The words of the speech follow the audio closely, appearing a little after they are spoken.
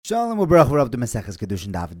Shalom u'brach, we're up to Maseches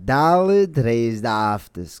Kiddushin Daf Daled. Today's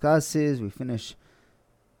daf discusses, we finish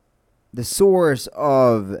the source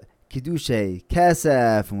of Kiddushay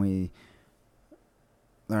Kesef, and we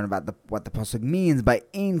learn about what the pasuk means by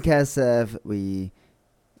Ein Kesef. We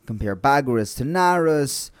compare Bagurus to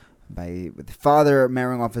Narus, with the father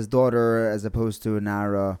marrying off his daughter as opposed to a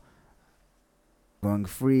Nara going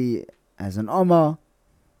free as an Oma.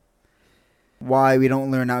 Why we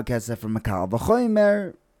don't learn out Kesef from Makal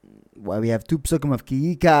V'chomer. Why we have two psukim of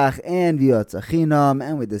Kiyikach and V'yotzachinam,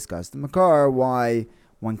 and we discussed the Makar, why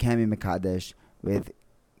one can be Mekadesh with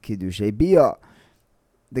Kiddushay Biyah.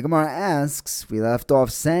 The Gemara asks, we left off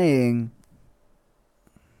saying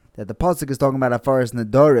that the pasuk is talking about Afaris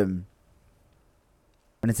Nedarim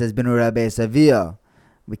when it says Binu Rabbi Savia.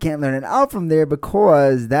 We can't learn it out from there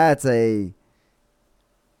because that's a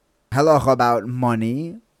halacha about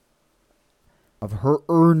money, of her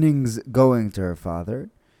earnings going to her father.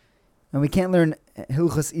 And we can't learn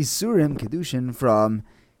Hilchas Isurim, Kiddushin, from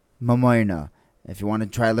Mamoina. If you want to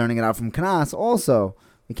try learning it out from Knas, also,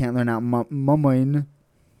 we can't learn out Mamoin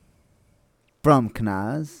from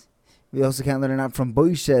Knas. We also can't learn it out from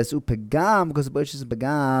Boishes Upegam, because Boishes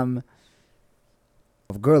Upegam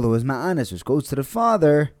of a girl who is Ma'anis, which goes to the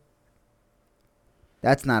father.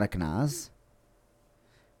 That's not a Knas.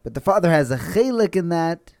 But the father has a chelik in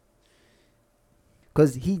that,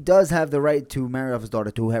 because he does have the right to marry off his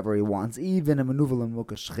daughter to whoever he wants, even a manuvel and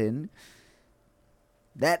mukashchin.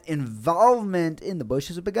 That involvement in the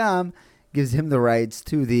Boishes Upegam gives him the rights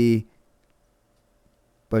to the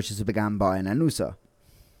Boishes Upegam Ba and Anusa.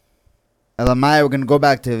 Elamai, we're going to go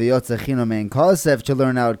back to V'yotzachinam and Kosef to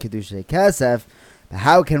learn out Kiddushay Kesef. But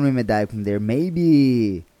how can we medai from there?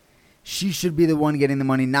 Maybe she should be the one getting the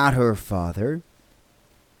money, not her father.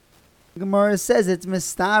 Gemara says it's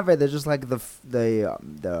mistaver. They're just like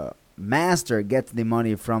the master gets the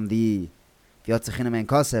money from the Yotzachinam and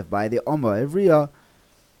Kosef by the Oma Evriya.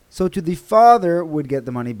 So to the father would get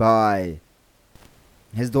the money by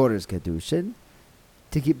his daughter's Kiddushin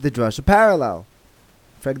to keep the drasha parallel.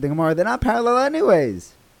 For the Gemara, they're not parallel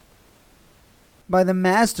anyways. By the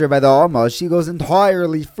master, by the Oma, she goes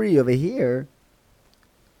entirely free over here.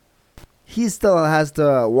 He still has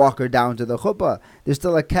to walk her down to the chuppah. There's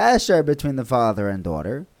still a kasher between the father and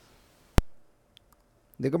daughter.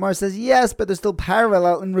 The Gemara says yes, but there's still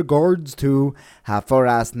parallel in regards to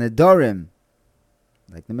haforas nedarim.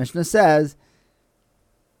 Like the Mishnah says,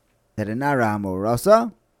 that in Aram or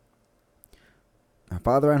Rasa, her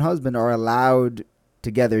father and husband are allowed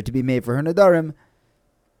together to be made for her nedarim.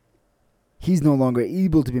 He's no longer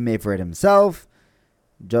able to be made for it himself.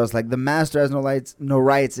 Just like the master has no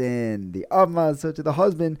rights in the Avma, so to the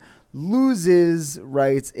husband loses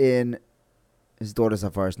rights in his daughter's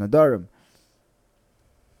Afaris Nadarim.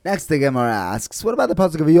 Next, the Gemara asks, what about the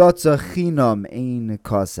pasuk of Yotzachinam Ein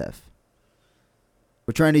Kosef?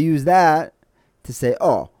 We're trying to use that to say,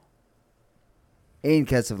 Ein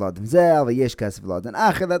Kesef Ladan Zel, V'yesh Kesef Ladan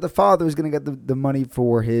Acher, that the father is going to get the money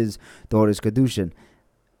for his daughter's Kiddushin.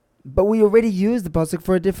 But we already used the pasuk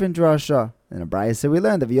for a different drasha. In a brayso we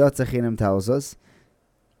learned that V'yotzachinam tells us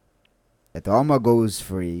that the Amma goes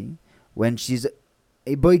free when she's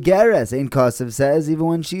a boigeres. Ein Kosef says even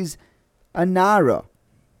when she's a nara.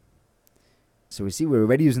 So we see we're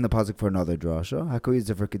already using the pasuk for another drasha. How can we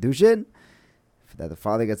use it for Kiddushin? That the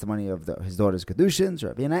father gets the money of his daughter's Kiddushin.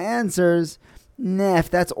 So Rabbeinu answers,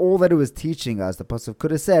 if that's all that it was teaching us, the pasuk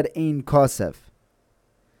could have said Ein Kosef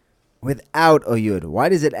without a yud. Why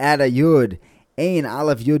does it add a yud? Ein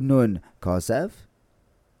Aleph Yud Nun Kosef.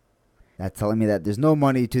 That's telling me that there's no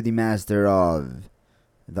money to the master of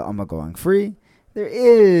the Amma going free. There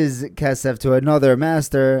is Kesef to another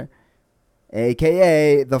master,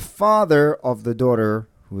 aka the father of the daughter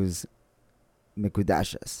who's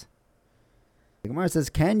Mikudashas. The Gemara says,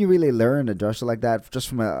 can you really learn a drasha like that just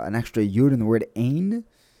from an extra yud in the word Ein?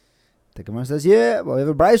 The Gemara says, yeah, well, we have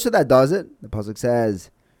a brayso that does it. The pasuk says,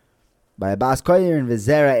 by a bas koyer and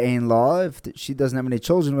v'zera ein law, if she doesn't have any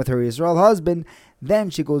children with her Yisrael husband,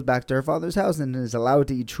 then she goes back to her father's house and is allowed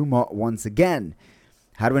to eat truma once again.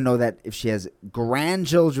 How do we know that if she has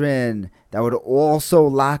grandchildren, that would also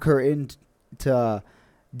lock her in to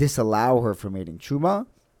disallow her from eating truma?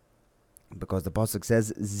 Because the pasuk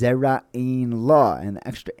says zera ein law, and the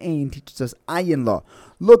extra ein teaches us ayin law.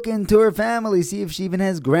 Look into her family, see if she even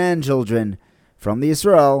has grandchildren from the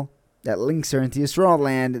Yisrael that links her into Yisrael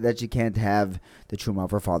land, that she can't have the truma of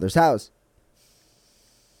her father's house.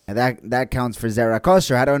 And that counts for zera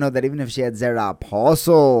kosher. How do I know that even if she had zera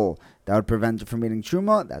apostle, that would prevent her from eating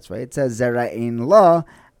truma? That's right. It says zera ein law,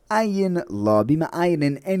 ayin law, bima ayin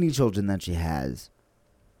in any children that she has.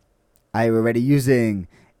 I already using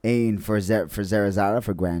Ein for Zerazara,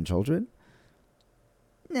 for grandchildren.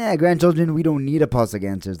 Grandchildren, we don't need a pasuk,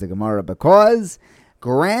 answers the Gemara, because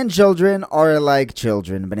grandchildren are like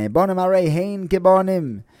children. B'nei bonim arei hein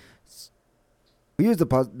kibonim. We use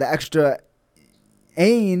the extra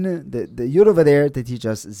ein, the yud over there, to teach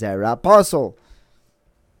us zera apostle.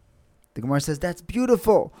 The Gemara says that's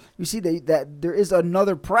beautiful. You see that there is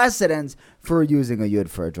another precedence for using a yud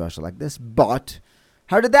for a drasha like this. But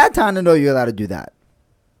how did that Tana know you're allowed to do that?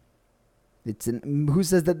 Who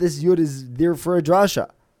says that this yud is there for a drasha?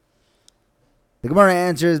 The Gemara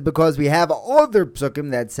answers because we have other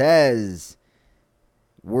psukim that says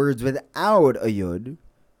words without a yud,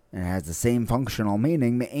 and it has the same functional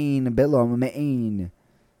meaning. Me'ein bilom me'ein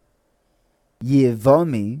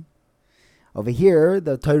yivami. Over here,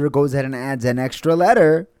 the Torah goes ahead and adds an extra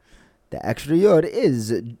letter. The extra yud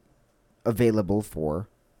is available for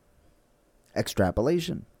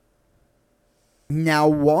extrapolation. Now,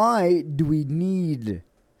 why do we need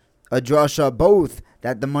a drasha both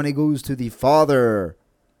that the money goes to the father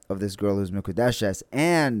of this girl who's Mekudeshes,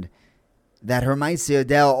 and that her Ma'aseh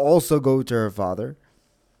Yodel also go to her father?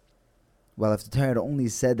 Well, if the Torah had only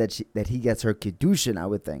said that he gets her Kiddushin, I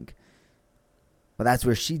would think. But that's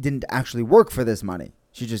where she didn't actually work for this money.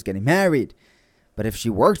 She's just getting married. But if she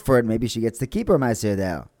worked for it, maybe she gets to keep her Ma'aseh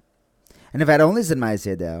Yodel. And if I had only said Ma'aseh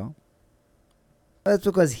Yodel, that's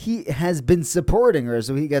because he has been supporting her,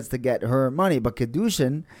 so he gets to get her money. But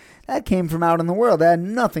Kiddushin, that came from out in the world. That had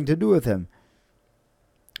nothing to do with him.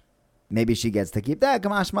 Maybe she gets to keep that,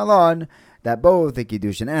 Kamash Malon, that both the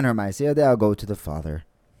Kiddushin and her Ma'aseh Yodel go to the father.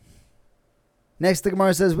 Next, the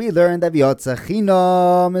Gemara says, we learned that V'yotza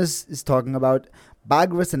Chinam is talking about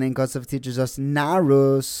Bagras, and Inkosov teaches us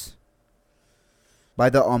Narus,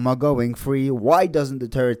 by the Amma going free. Why doesn't the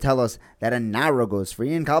Torah tell us that a Nara goes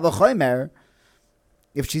free? In Kal V'chomer,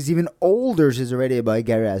 if she's even older, she's already a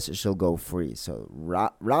Baigeres, she'll go free. So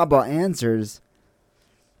Rabbah answers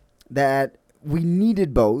that we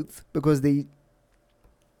needed both because they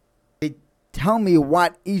tell me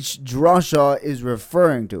what each drasha is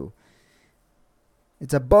referring to.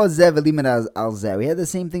 It's a Bazev Elimin Alzeh. We had the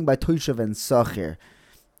same thing by Toshav and Sachir,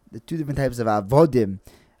 the two different types of Avodim.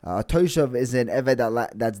 Toshav is an Eved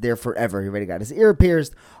that's there forever. He already got his ear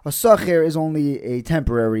pierced. A Sachir is only a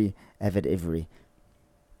temporary Eved Ivri.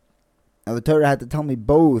 Now the Torah had to tell me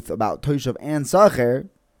both about Toshav and Sachir,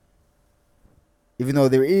 even though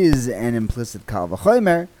there is an implicit Kal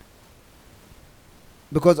V'chomer,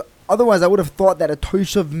 because otherwise I would have thought that a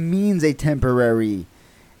Toshav means a temporary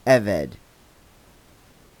Eved.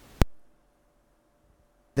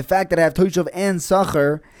 The fact that I have Toshav and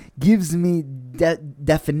Sachar gives me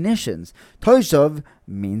definitions. Toshav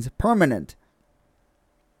means permanent.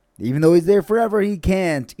 Even though he's there forever, he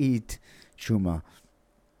can't eat Shuma.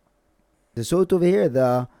 The Sot over here,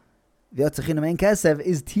 the V'yotzachinam and Kesef,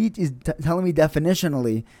 is telling me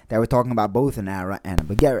definitionally that we're talking about both a Nara and a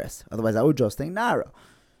Begeres. Otherwise, I would just think Nara.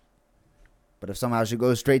 But if somehow she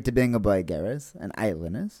goes straight to being a Begeres, an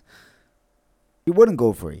islandess, he wouldn't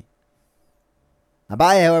go free.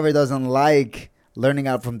 Abaye, however, doesn't like learning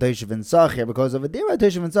out from Toshav and Sachir because over there,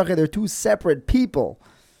 Toshav and Sachir, they're two separate people.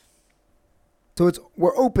 So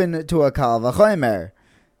we're open to a Kal V'chomer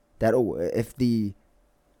that if the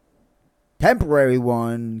temporary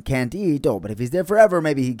one can't eat, but if he's there forever,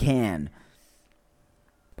 maybe he can.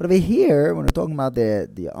 But over here, when we're talking about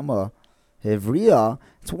the Amma Hivriya,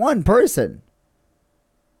 it's one person.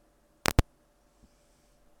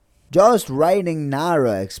 Just writing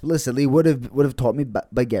Nara explicitly would have taught me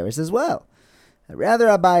Bageris as well. Rather,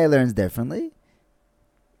 Abaye learns differently.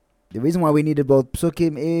 The reason why we needed both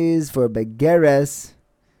psukim is for Bageres,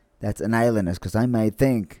 that's an islandess, because I might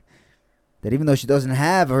think that even though she doesn't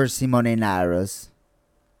have her Simone Naras,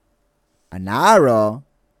 a Nara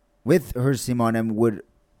with her Simonim would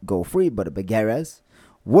go free, but a Bageres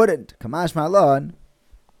wouldn't. Kamash Malon,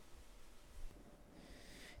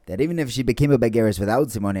 that even if she became a Begeris without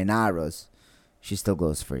Simone Naros, she still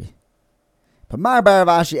goes free. But Mar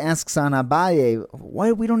Baravashi asks on Abaye,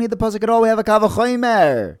 why we don't need the pasuk at all? We have a Kal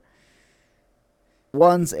V'chomer.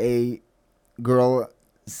 Once a girl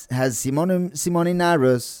has Simone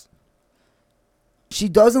Naros, she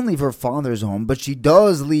doesn't leave her father's home, but she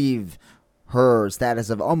does leave her status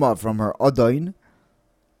of Amma from her Adain.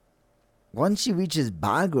 Once she reaches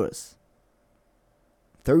Bagrus,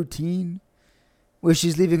 13, where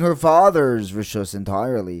she's leaving her father's Rishus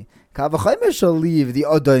entirely, Kal V'chomer shall leave the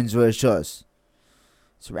Adain's Rishus.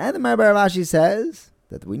 So rather, Rashi says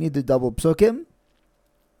that we need the double psukim,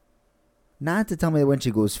 not to tell me when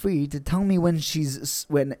she goes free, to tell me when she's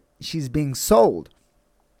being sold.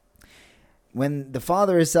 when the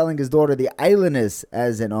father is selling his daughter the islandess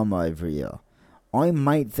as an Amma Ivriya, I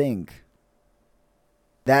might think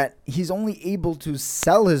that he's only able to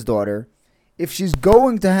sell his daughter if she's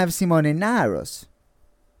going to have Simon in Naharus.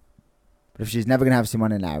 But if she's never going to have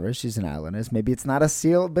Simon in Naharus, she's an islandess, maybe it's not a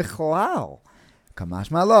seal Bichlal.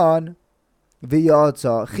 Kamash Malon,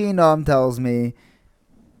 V'yotza Chinam tells me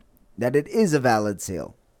that it is a valid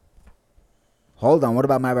seal. Hold on, what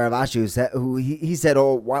about my Rav Ashi he said,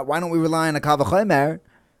 oh, why don't we rely on a Kal V'chomer?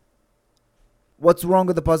 What's wrong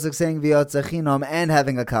with the pasuk saying V'yotza Chinam and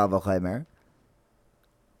having a Kal V'chomer?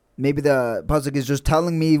 Maybe the pasuk is just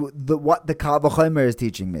telling me what the Kal V'chomer is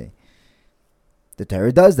teaching me. The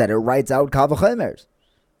Torah does that; it writes out Kal V'chomers.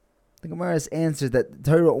 The Gemara answers that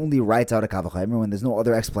the Torah only writes out a Kal V'chomer when there's no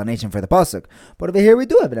other explanation for the pasuk. But over here we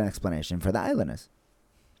do have an explanation for the islandess.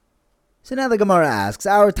 So now the Gemara asks,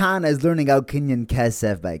 our Tana is learning out Kinyan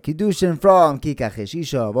Kesef by Kiddushin from Kikach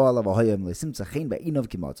Eshisha V'alav V'hoyim L'simtza Chen Ba'inov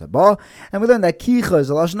Kimotza Ba, and we learn that Kicha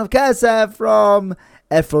is a lashon of Kesef from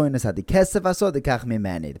Efroin Asadi Kesef Asod Dekach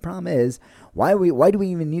Mimani. The problem is, why do we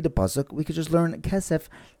even need a pasuk? We could just learn Kesef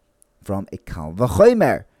from a Kal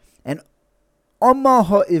V'chomer. And Amma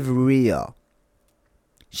Ha'ivriya,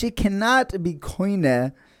 she cannot be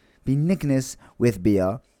koine, be niknis with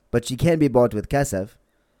bia, but she can be bought with Kesef.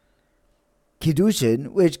 Kiddushin,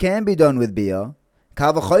 which can be done with bia.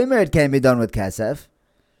 Kal V'chomer, it can be done with Kesef.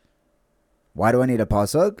 Why do I need a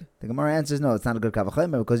pasuk? The Gemara answers, no, it's not a good Kal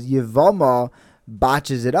V'chomer, because Yevama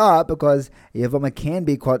botches it up, because Yevama can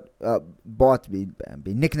be bought, be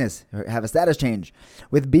niknis, have a status change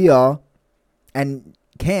with bia, and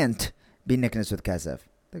can't be niknis with Kesef.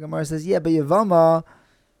 The Gemara says, yeah, but Yevama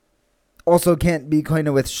also can't be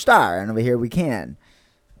koine with shtar, and over here we can.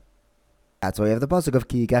 That's why we have the pasuk of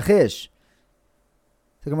Ki Kachish.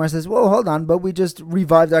 The Gemara says, well, hold on, but we just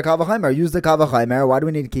revived our Kal V'chomer, used the Kal V'chomer, why do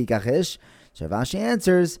we need Ki Kachish? So Rav Ashi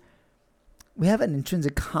answers, we have an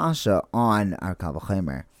intrinsic kasha on our Kal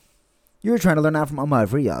V'chomer. You're trying to learn out from Amma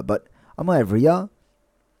Ivriya, but Amma Ivriya,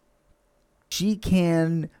 she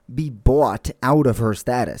can be bought out of her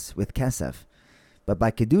status with Kesef. But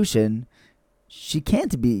by Kiddushin, she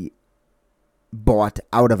can't be bought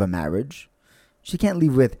out of a marriage. She can't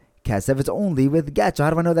leave with Kesef, it's only with get. So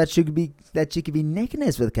how do I know that she could be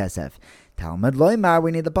niknes with Kesef? Talmud Loimar,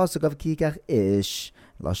 we need the pasuk of Kikach Ish,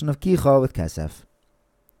 lashon of Kicha with Kesef.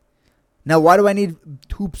 Now, why do I need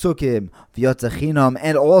two psukim, V'yotza Chinam,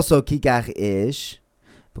 and also Kikach Ish?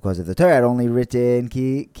 Because if the Torah had only written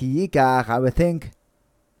Ki Yikach, I would think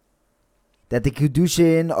that the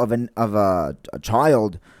Kiddushin of a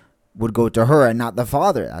child would go to her and not the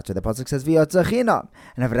father. That's why the pasuk says V'yotza Chinam.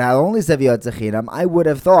 And if it had only said V'yotza Chinam, I would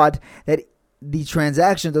have thought that the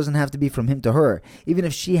transaction doesn't have to be from him to her. Even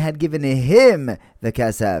if she had given him the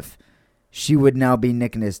Kesef, she would now be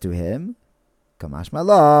niknes to him. Kamash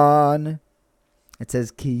Malon. It says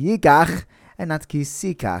Ki Yikach and not Ki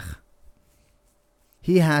Sikach.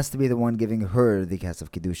 He has to be the one giving her the Kesef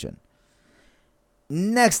Kiddushin.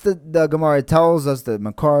 Next, the Gemara tells us the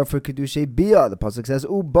Makar for Kiddushay Bia. The pasuk says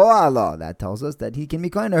Uba'ala. That tells us that he can be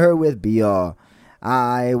kind to her with Bia.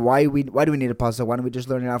 Why do we need a pasuk? Why don't we just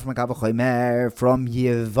learn it out from a Kal V'chomer from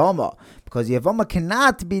Yevama? Because Yevama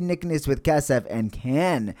cannot be niknis with Kesef and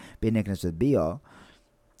can be niknis with Bia.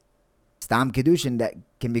 Stam Kiddushin that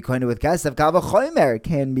can be kind with Kesef, Kal V'chomer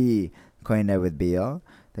can be kind with Bia.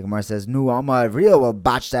 The Gemara says, "Nu Amma Ivriya will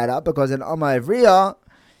batch that up because an Amma Ivriya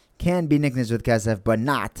can be niknis with Kesef, but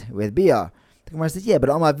not with Bia." The Gemara says, "Yeah, but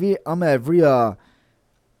Amma Ivriya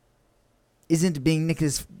isn't being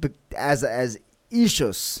niknis as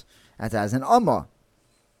Ishus, as an Amma.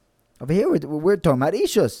 Over here, we're talking about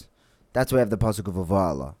Ishus. That's why we have the pasuk of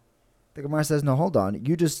Avala." The Gemara says, "No, hold on.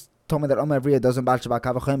 You just told me that Amma Ivriya doesn't batch about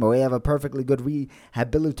Kal V'chomer. We have a perfectly good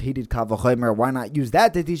rehabilitated Kal V'chomer. Why not use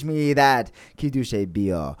that to teach me that Kiddushay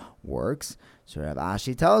Bia works?" So Rav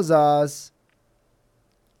Ashi tells us,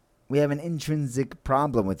 we have an intrinsic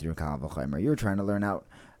problem with your Kal V'chomer. You're trying to learn out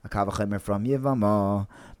a Kal V'chomer from Yevama,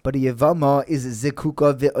 but a Yevama is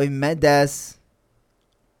Zekuka V'oimedes.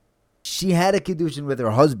 She had a Kiddushin with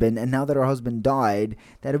her husband, and now that her husband died,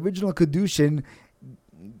 that original Kiddushin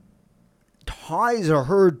ties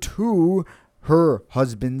her to her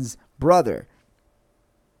husband's brother.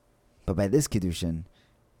 But by this Kiddushin,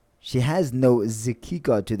 she has no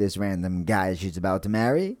Zekika to this random guy she's about to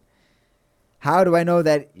marry. How do I know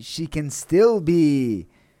that she can still be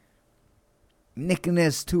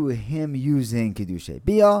niknes to him using Kiddushay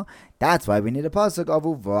Bia? That's why we need a pasuk of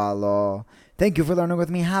Uvala. Thank you for learning with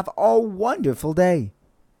me. Have a wonderful day.